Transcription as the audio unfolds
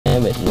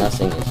Damn it,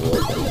 nothing is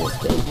working in this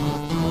game.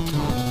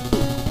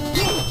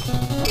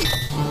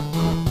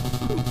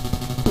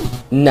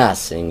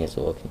 Nothing is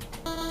working.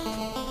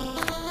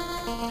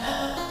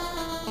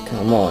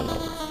 Come on.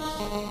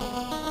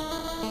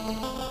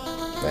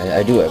 Well,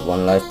 I do have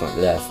one life point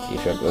left. You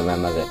should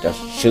remember that.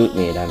 Just shoot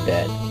me and I'm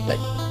dead. Like,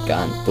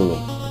 gun,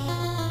 boom.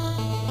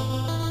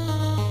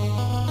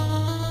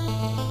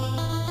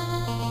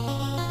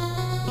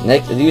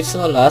 You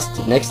saw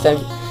next time,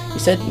 you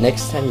said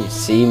next time you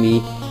see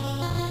me,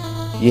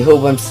 you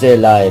hope I'm still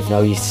alive. Now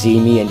you see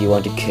me and you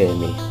want to kill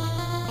me.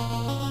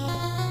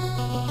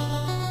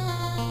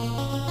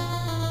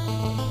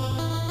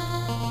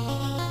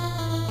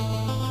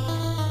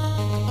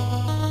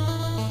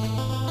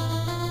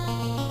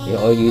 You're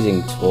all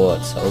using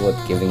swords. How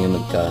about giving him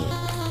a gun?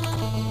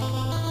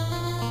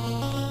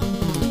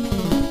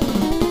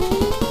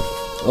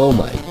 Oh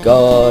my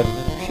god,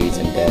 she's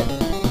in dead.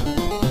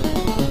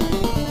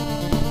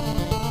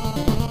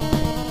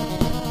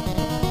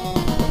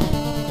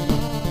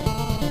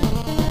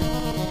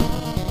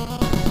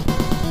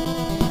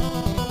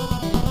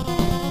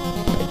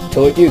 I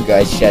told you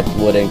guys Chat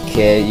wouldn't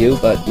kill you,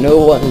 but no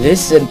one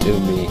listened to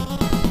me.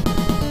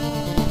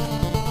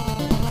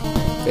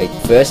 Like,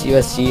 first you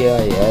are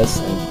CIS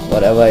and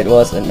whatever it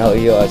was, and now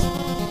you are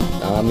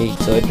army,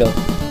 soldier.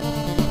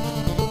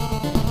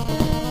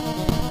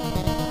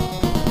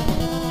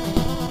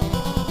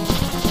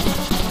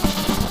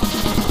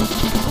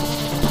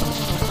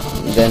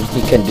 Then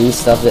he can do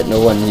stuff that no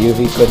one knew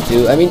he could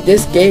do. I mean,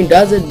 this game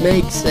doesn't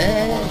make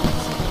sense.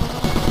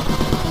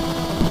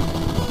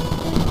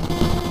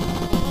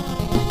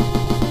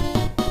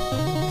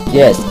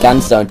 Yes,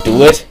 guns don't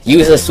do it.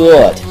 Use a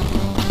sword.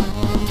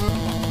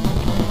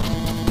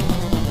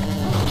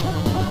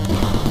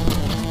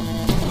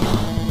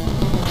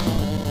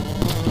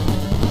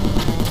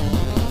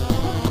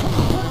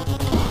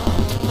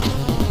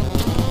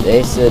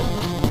 There's a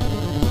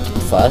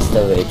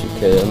faster way to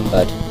kill him,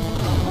 but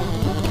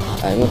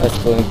I'm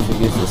just going to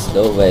use the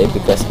slow way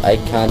because I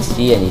can't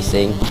see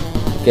anything,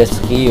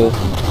 because Ryu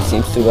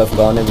seems to have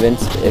gone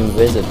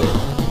invisible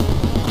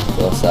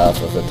for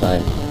half of the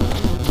time.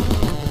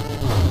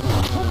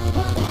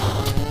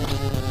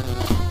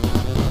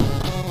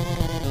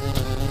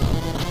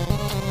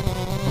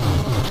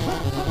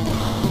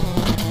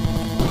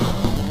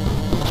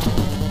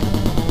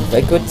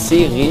 If I could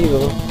see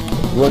Ryu,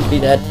 it won't be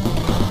that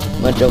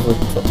much of a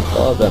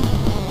problem.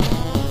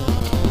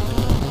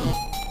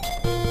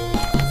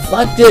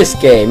 Fuck this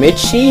game,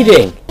 it's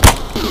cheating!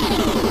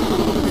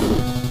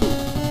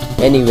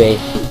 Anyway,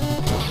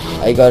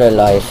 I got a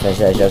life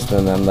as I just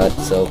remembered,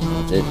 so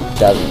it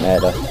doesn't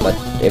matter. But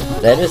if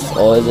that is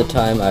all the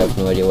time, I have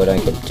no idea what I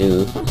can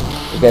do.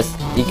 Because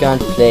you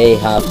can't play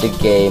half the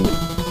game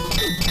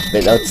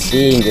without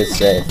seeing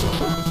yourself.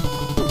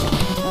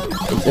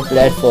 It's a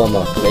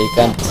platformer where you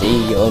can't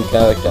see your own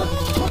character.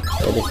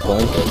 That is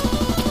pointless.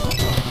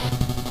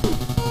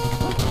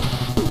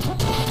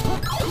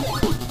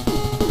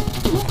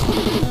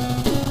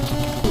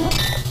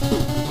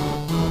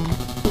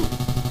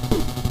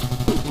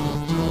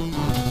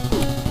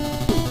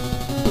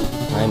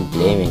 I'm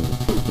blaming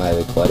my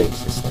recording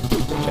system,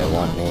 which I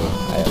won't name.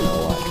 I don't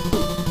know why.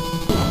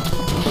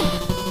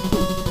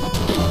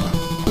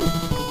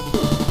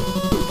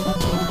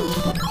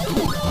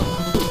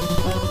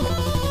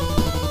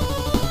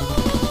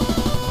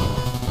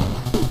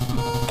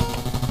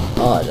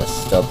 Oh,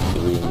 just stop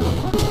doing me.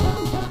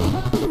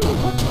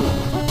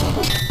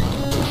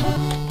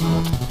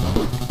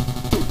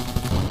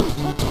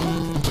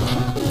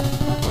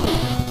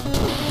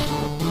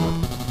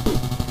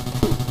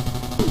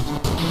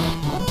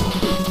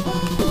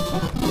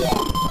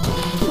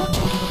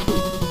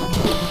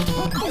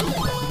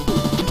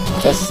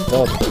 Just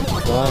stop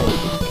trying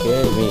to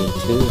kill me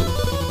too.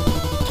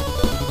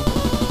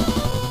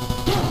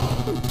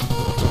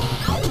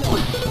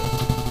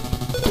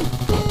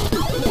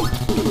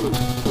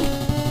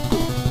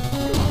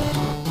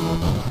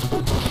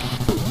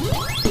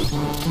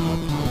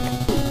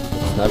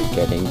 It's not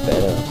getting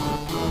better.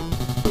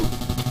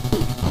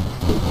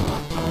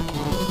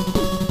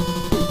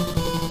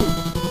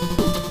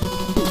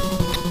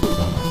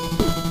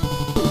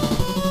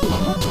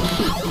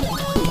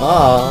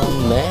 Oh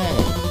man.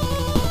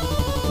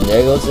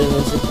 There goes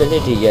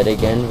invincibility yet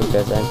again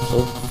because I'm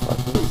so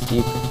fucking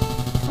stupid.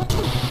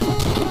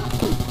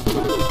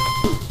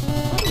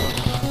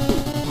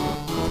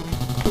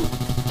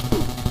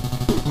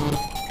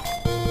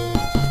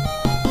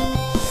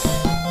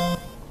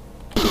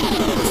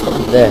 What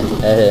the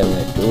hell am I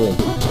doing?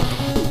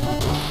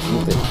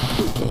 Stupid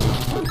game.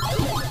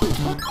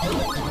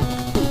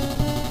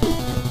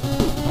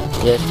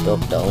 Just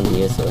stop down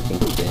here so I can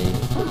kill you.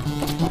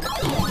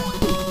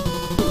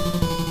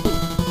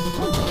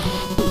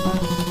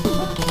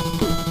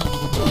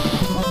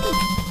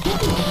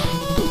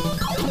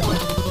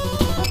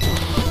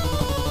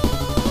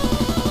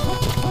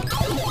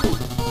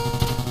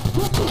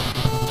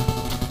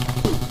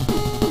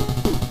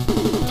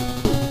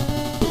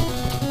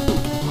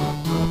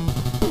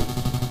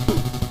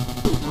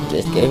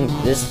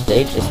 this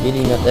stage is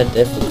really not that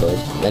difficult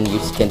when you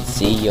can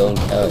see your own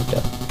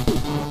character.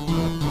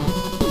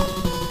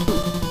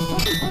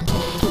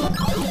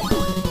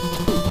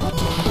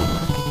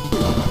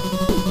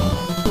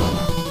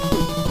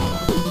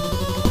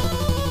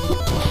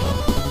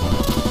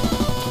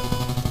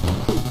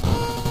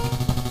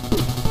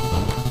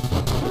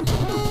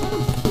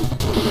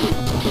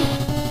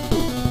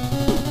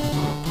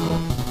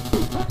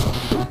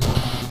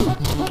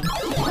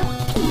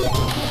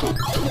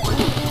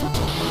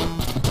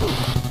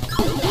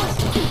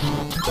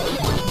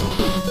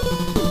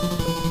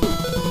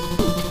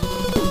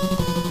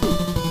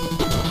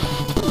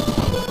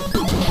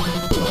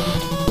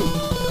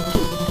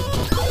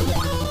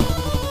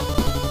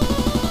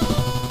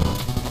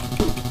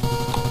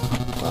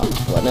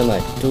 What am I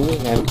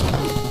doing?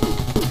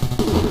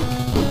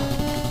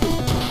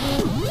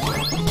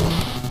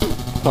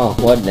 Oh,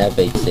 what an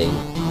epic thing.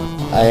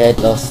 I had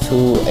lost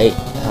 2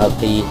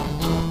 HP,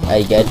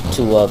 I get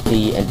 2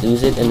 HP and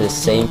lose it in the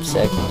same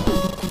second.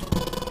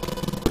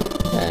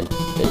 And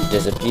it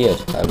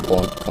disappeared. I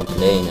won't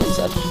complain as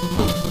such.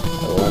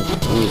 I won't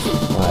lose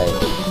my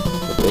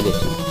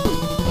ability.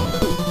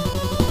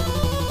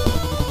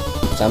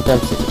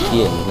 Sometimes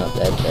disappearing is not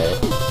that bad.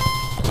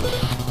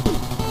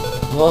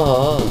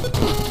 Whoa!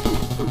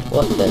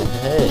 What the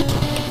hell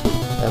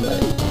am I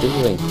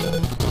doing?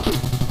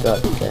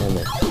 God damn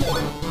it.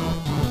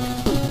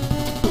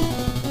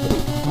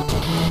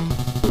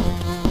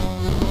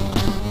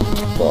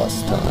 Boss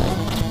time.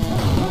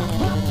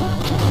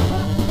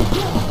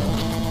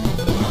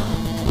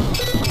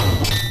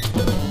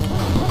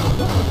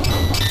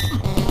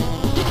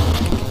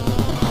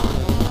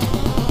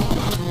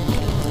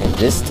 And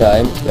this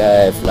time, where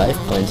I have life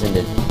points and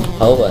the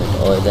power and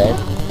all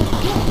that,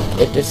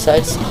 it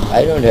decides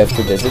I don't have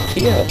to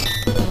disappear.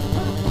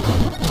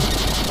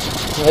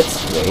 That's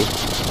great.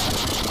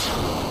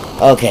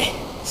 Okay,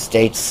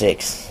 stage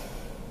 6.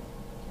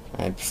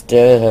 I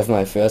still have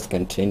my first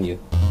continue.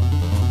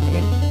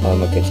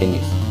 Armor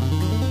continues.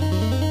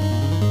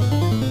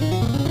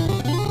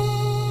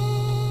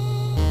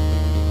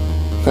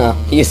 Huh,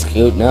 he's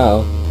screwed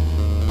now.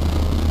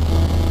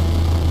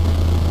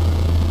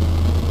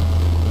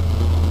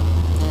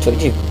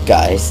 Told you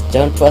guys,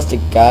 don't trust a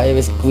guy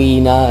with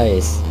green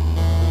eyes.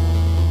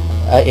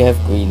 I have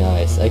green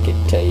eyes. I can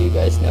tell you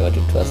guys never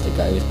to trust a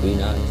guy with green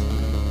eyes.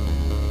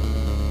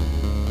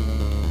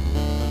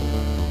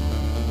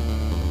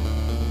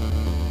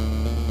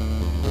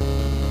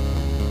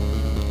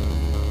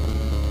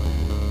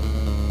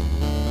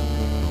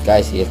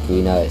 Guys, he has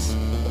green eyes.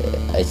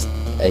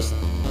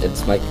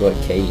 That's my core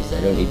case. I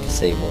don't need to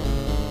say more.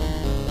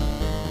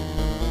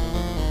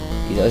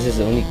 He's also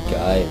the only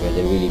guy where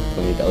they really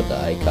pointed out the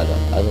eye color,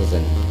 other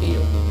than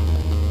Leo.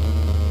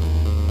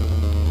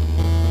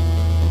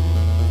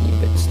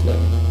 Slow.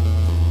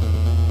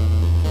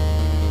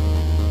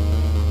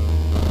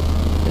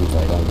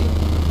 Invite only.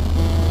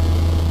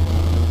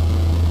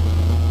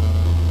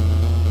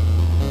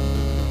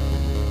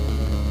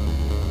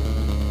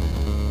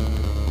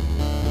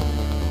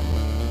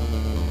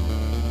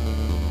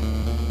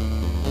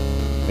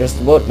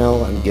 Just about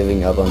now I'm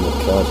giving up on the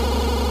plot.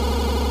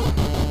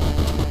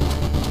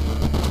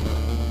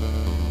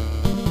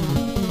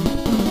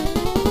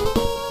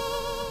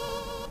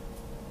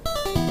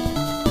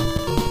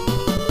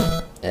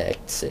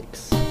 Act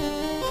 6.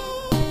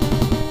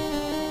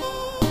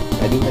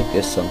 I do like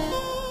this song.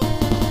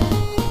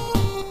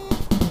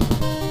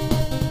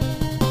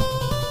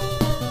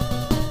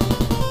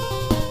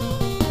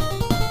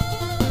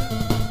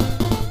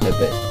 A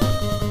bit.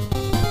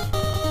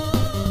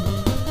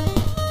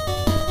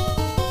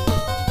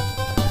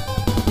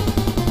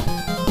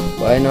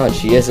 Why not?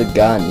 She has a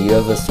gun, you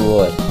have a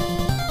sword.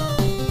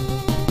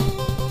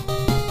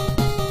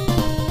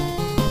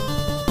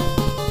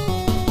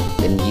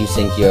 You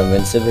think you're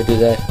invincible to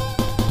that?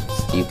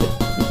 Stupid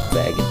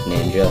dragon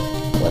ninja.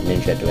 What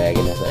ninja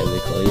dragon as I will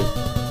call you.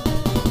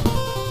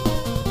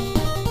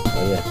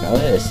 Oh yeah, now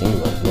that I think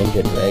about it,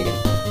 ninja dragon.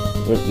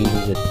 Would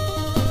really a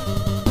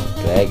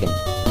dragon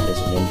as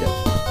a ninja.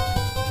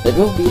 That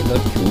would be a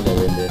lot cooler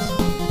than this.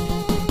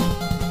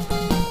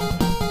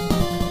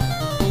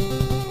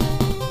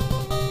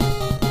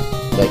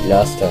 Like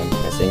last time.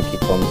 I think he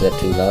promised that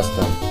too last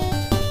time.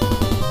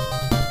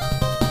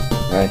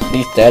 Alright,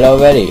 he's dead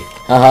already.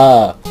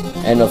 Haha!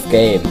 End of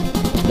game.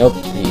 Nope,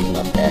 he's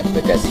not dead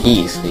because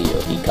he's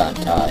Rio, he can't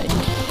die.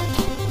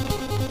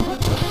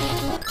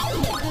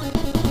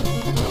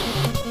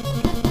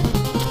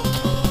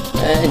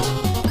 And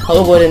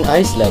how about an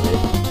ice level?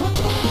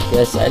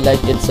 Yes, I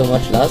liked it so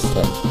much last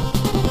time.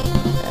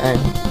 And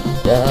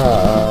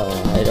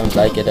I don't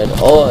like it at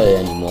all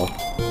anymore.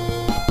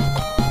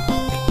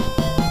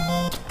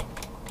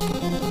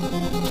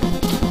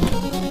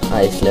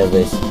 Ice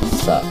levels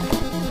suck.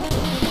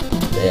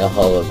 They are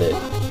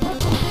horrible.